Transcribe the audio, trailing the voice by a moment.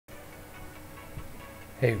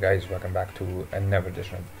Hey you guys, welcome back to another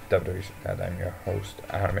edition of WWE SuperCard. I'm your host,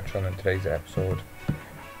 Aaron Mitchell, and in today's episode we're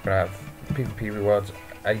going to have PvP rewards.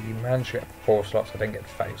 I managed to get 4 slots, I didn't get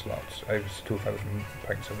 5 slots. I was 2,000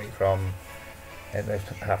 points away from there's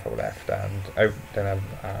half hour left, and I didn't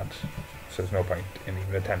have ads, so there's no point in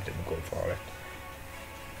even attempting to go for it.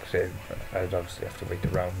 Because I'd obviously have to wait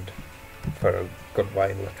around for a good while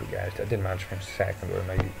to get it. I did manage to finish second with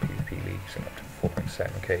my PvP leagues and up to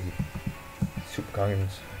 4.7k super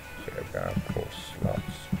coins, so we're going to have 4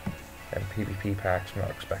 slots. And PvP packs, I'm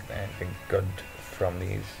not expecting anything good from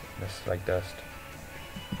these. This is like dust.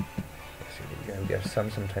 Let's see what we get. We get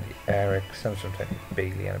Samsung 20 Eric, Samsung 20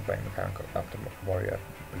 Bailey, and a biomechanical Optimal Warrior. I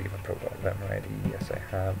believe I broke all of them already. Yes, I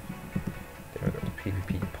have. Then we've got the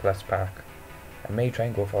PvP Plus pack. I may try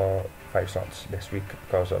and go for 5 slots this week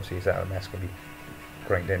because obviously his LMS can be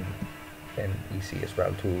grinding in EC as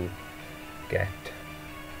well to get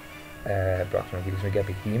Brockman Wheels. We get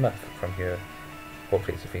Behemoth from here.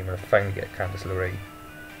 Hopefully it's a female. Finally get Candice LeRae,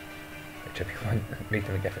 which I've been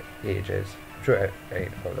waiting to get for ages. I'm sure I ate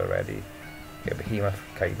it already. Get Behemoth,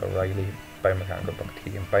 Kyle O'Reilly, Biomechanical Buck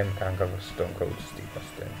T, and Biomechanical Stone Cold Steve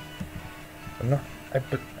Austin.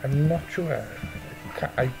 I'm not sure.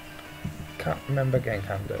 I can't remember getting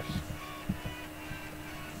Candice.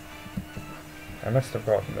 I must have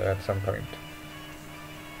gotten her at some point.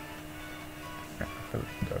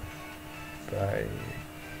 By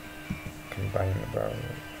combining about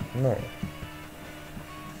no.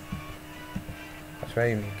 That's why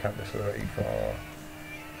you need Candice LeRae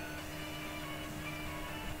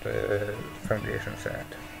for the foundation set.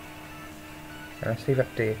 Unless they've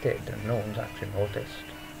updated and no one's actually noticed.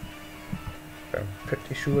 But I'm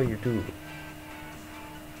pretty sure you do.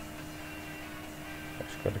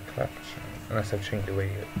 Let's go to collection. Unless I've changed the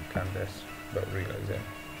way Candice without realising.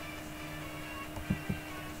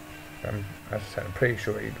 As I said, I'm pretty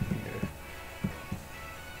sure you'd do.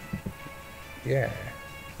 Yeah.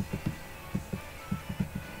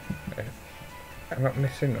 I'm not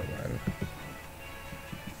missing no one.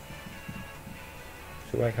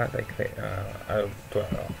 So why can't I click? I'll do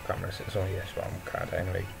it off camera, so it's only this one card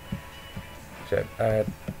anyway. So,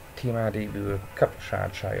 Team Addy, we were a couple of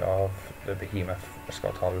shards shy of the Behemoth.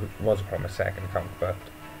 Scott Hall was from a second count, but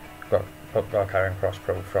got carrying cross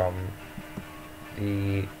pro from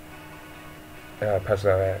the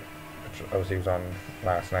puzzler, which obviously was on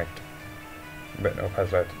last night, but no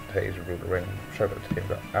puzzler today's Ruler Ring. Shout out to team.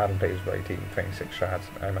 Got Adam plays by team 26 shards.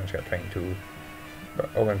 I managed to get 22. Got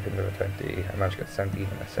Owen pinned over 20. I managed to get 17 in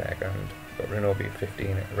a second. Got Renobi at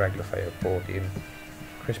 15. Regular Fire at 14.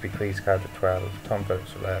 Crispy Crease card at 12. Tom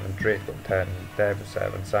Phillips at 11. Drake at 10. Dev at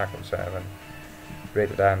 7. Sack at 7.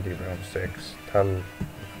 Rated Andy room 6. Tull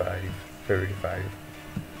 5. Fury 5.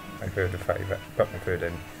 My third at 5. Put my third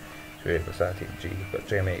in. Able to G, but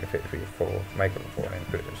Jamie 53 at 4, Michael at 4, and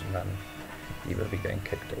Curtis, and then he will be getting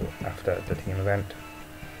kicked off after the team event.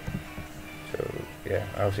 So yeah,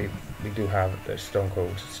 obviously we do have the Stone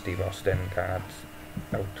Cold Steve Austin cards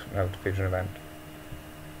out now to Fusion event.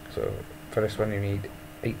 So for this one you need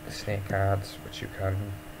 8 snake cards, which you can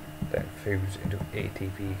then fuse into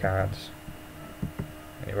ATV cards.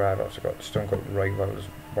 And you have also got Stone Cold Rivals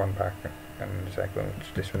 1 pack, and the second one,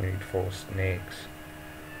 which this one you need 4 snakes,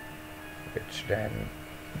 which then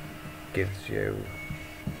gives you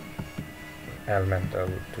elemental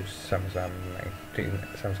to Samsung 19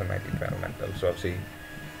 to elemental. So obviously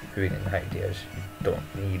if you're in high tiers you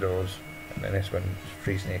don't need those. And then this one is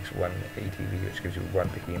 3 snakes, 1 ATV, which gives you 1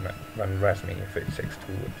 Behemoth, 1 WrestleMania 36,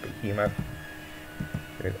 2 Behemoth.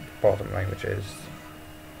 The bottom line, which is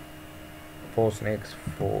 4 snakes,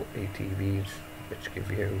 4 ATVs,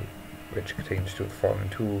 which contains 2 Fallen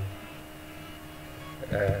 2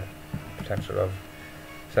 potential of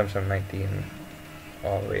Samsung 19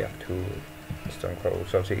 all the way up to Stone Cold.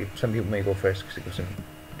 So obviously some people may go first because it gives them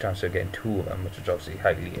a chance of getting 2 of them, which is obviously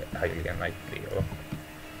highly unlikely.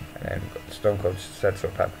 And then we've got the Stone Cold Set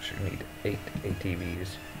pack, which you need 8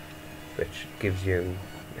 ATVs, which gives you,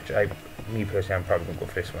 me personally, I'm probably going to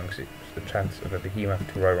go for this one because it's the chance of a Behemoth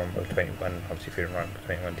to Royal Rumble 21, obviously if you're in Royal Rumble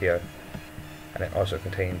 21 tier. And it also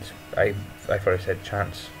contains, I thought I said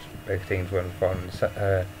chance, but it contains one from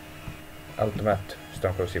Ultimate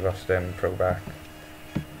Stone Cold Steve Austin throwback,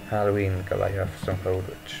 Halloween Goliath Stone Cold,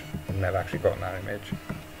 which I've never actually gotten that image,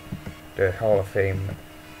 the Hall of Fame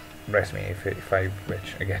WrestleMania 35,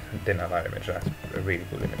 which again didn't have that image. That's a really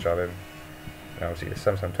cool image of him. And obviously the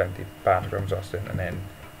Samsung 20 Battlegrounds Austin, and then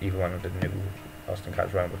even one of the new Austin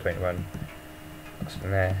cards Rumble 21 Austin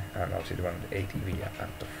there, and obviously the one with the ATV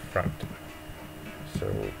at the front. So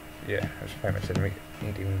yeah, I was very much in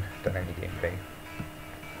meeting done any gameplay.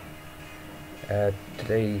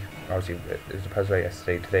 Today, obviously, it was the puzzle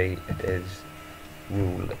yesterday. Today, it is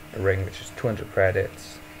Rule Ring, which is 200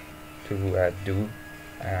 credits to do,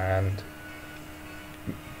 and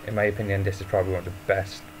in my opinion, this is probably one of the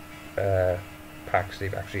best packs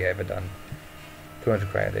they've actually ever done. 200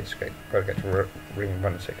 credits, got to get to Ring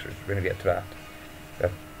 1 and 6, we're going to get to that. There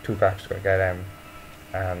are 2 packs, got to get them,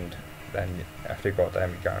 and then after you got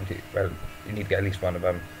them, you guarantee, well, you need to get at least one of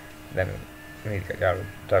them, then you need to get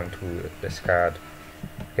down to this card.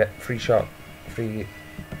 Get free shot,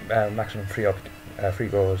 maximum free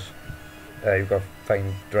goals. You've got to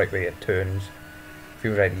find the right way it turns. If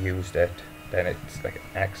you've already used it, then it's like an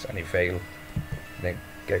X and you fail. Then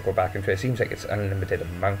go back into it. It seems like it's unlimited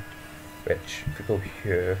amount, which if you go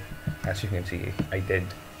here, as you can see, I did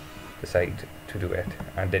decide to do it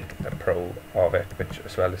and did get the pro of it, which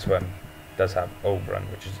as well this one does have overrun,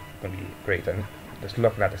 which is going to be great. And just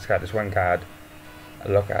looking at this card, there's one card I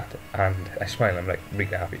look at and I smile, I'm like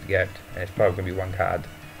really happy to get, and it's probably going to be one card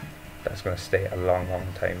that's going to stay a long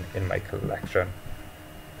time in my collection.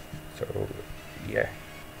 So yeah,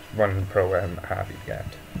 one pro I'm happy to get.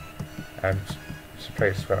 I'm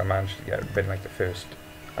surprised when I managed to get it within like the first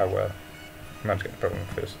hour. I managed to get the pro in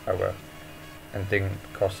the first hour and didn't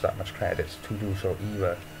cost that much credits to do so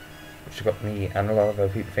either, which got me and a lot of other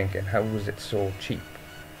people thinking, how was it so cheap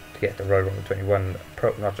to get the Royal Rumble 21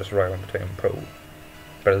 Pro, not just Royal Rumble 21 Pro,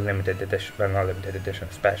 but a limited edition, well not limited edition,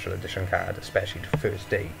 a special edition card, especially the first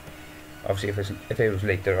day. Obviously if it was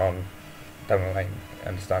later on down the line,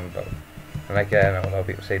 understandable. And like I know a lot of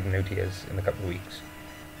people say the new tiers in a couple of weeks,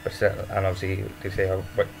 but still, and obviously they say, oh,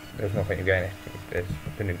 but there's no point in getting it,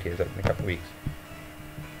 the new tiers out in a couple of weeks.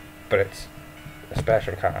 But it's a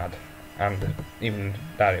special card, and even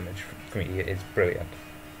that image for me is brilliant.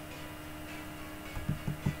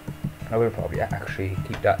 I will probably actually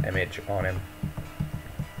keep that image on him,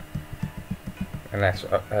 unless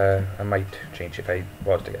I might change if I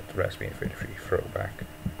was to get the recipe for the free throwback,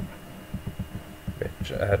 which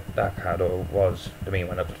that card was the main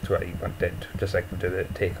one of the two I wanted, just like the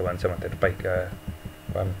Taker one. So I wanted the biker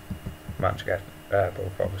one, managed to get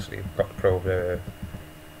both. Obviously got the pro of the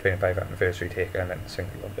 25th anniversary Taker, and then the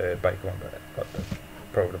single of the biker one, but I got the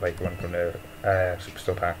pro of the biker one from the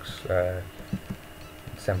Superstore packs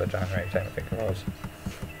December, January time I think it was.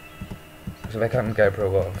 So if I can't get a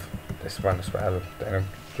pro of this one as well, then I'm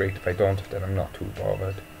great. If I don't, then I'm not too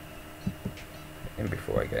bothered. And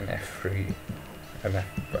before I get an F3, an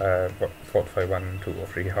F45 1, 2 or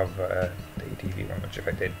 3 of the ATV one, which if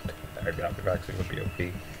I did, I'd be happy back, so it would be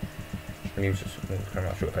okay. And use this move, I'm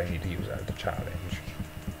not sure if I need to use that as a challenge.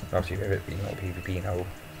 Obviously with it being all PvP now,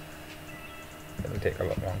 it'll take a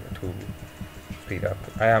lot longer to speed up.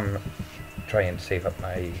 I am trying to save up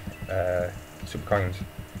my super coins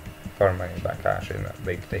for my back cash in that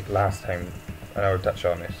late date. Last time, I know I touched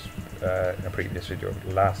on this in a previous video,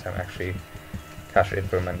 but last time I actually cashed in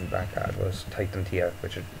for my back card was Titan tier,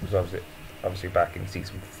 which was obviously back in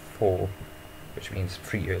season 4, which means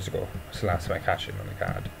 3 years ago. It's the last time I cashed in on the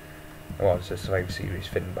card. It was the Survivor Series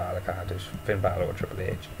Finn Balor card. It was Finn Balor or Triple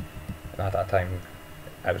H, and at that time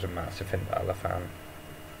I was a massive Finn Balor fan.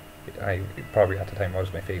 Probably at the time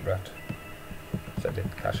was my favourite, so I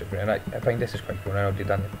did cash it for it. And I find this is quite cool. I know they've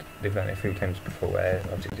done it a few times before, where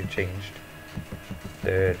obviously they changed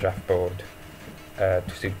the draft board to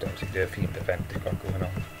suit obviously the themed event they've got going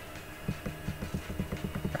on.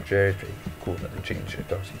 Actually, it's pretty cool that they changed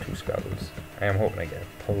it, obviously 2 skulls. I am hoping I get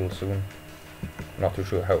a pull soon. I'm not too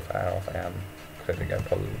sure how far off I am, because I think I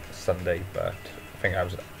pulled Sunday, but I think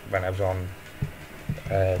when I was on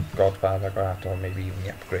Godfather, I got after maybe even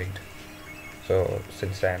the upgrade. So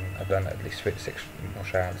since then I've done at least 56 more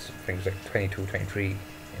shards, things like 22, 23 in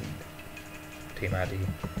Team Addy,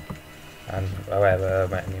 and however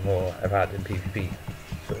many more I've had in PvP.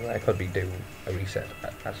 So I could be due a reset,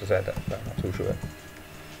 as I said, but I'm not too sure.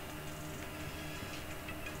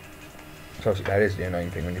 So obviously that is the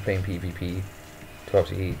annoying thing when you're playing PvP, to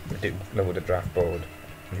obviously lower the draft board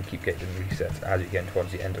and you keep getting resets as you get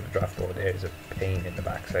towards the end of the draft board. There is a pain in the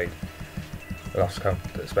backside. I lost count,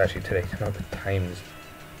 especially today, the amount of times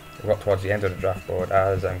I got towards the end of the draft board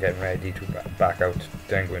as I'm getting ready to back out,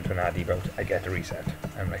 then go into an addy bout, I get a reset.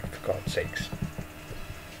 I'm like, for God's sakes.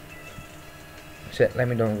 So let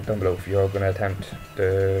me know down below if you're going to attempt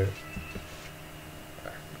the,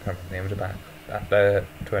 I can't remember the name of the pack, the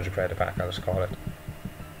 200 credit pack, I'll just call it,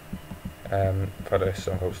 for the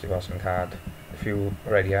Stone Cold Steve Austin card. If you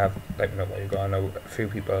already have, let me know what you got. I know a few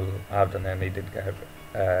people have done, and they did get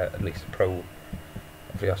at least a pro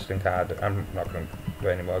of the Austin card. I'm not going to do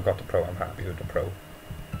anymore. I got the pro, I'm happy with the pro.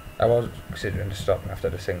 I was considering to stop after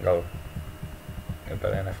the single,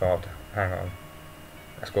 but then I thought, hang on,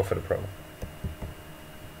 let's go for the Pro.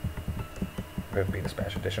 With being a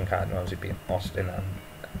special edition card and obviously being Austin, and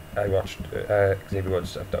I watched Xavier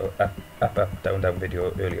Woods' up, down, down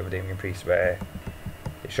video earlier with Damien Priest where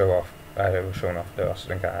they was showing off the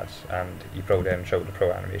Austin cards, and he then showed the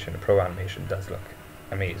Pro animation. The Pro animation does look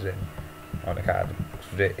amazing on the card.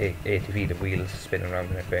 The 80 feet of wheels spinning around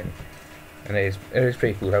in the thing, and it is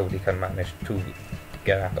pretty cool how they can manage to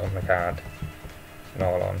get that on the card, in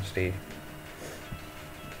all honesty.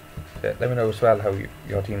 Let me know as well how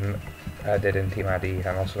your team did in Team ID,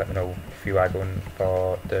 and also let me know if you are going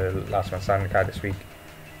for the Last Man Standing card this week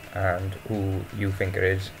and who you think it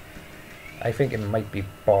is. I think it might be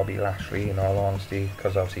Bobby Lashley, in all honesty,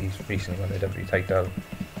 because obviously he's recently won the WWE title.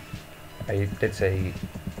 I did say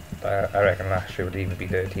I reckon Lashley would even be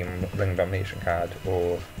the Team Ring Domination card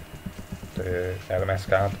or the LMS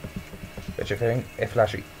card, which if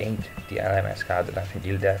Lashley ain't the LMS card, then I think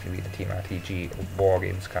he'll definitely be the Team RTG or War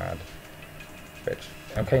Games card, which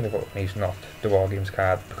I'm kind of hoping he's not the War Games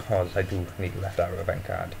card, because I do need a Left Arrow event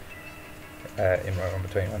card in my number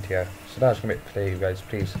 21 tier. So that's going to be it for today, you guys.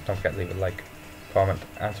 Please don't forget to leave a like, comment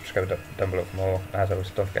and subscribe down below for more. As always,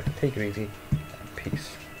 don't forget to take it easy, and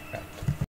peace.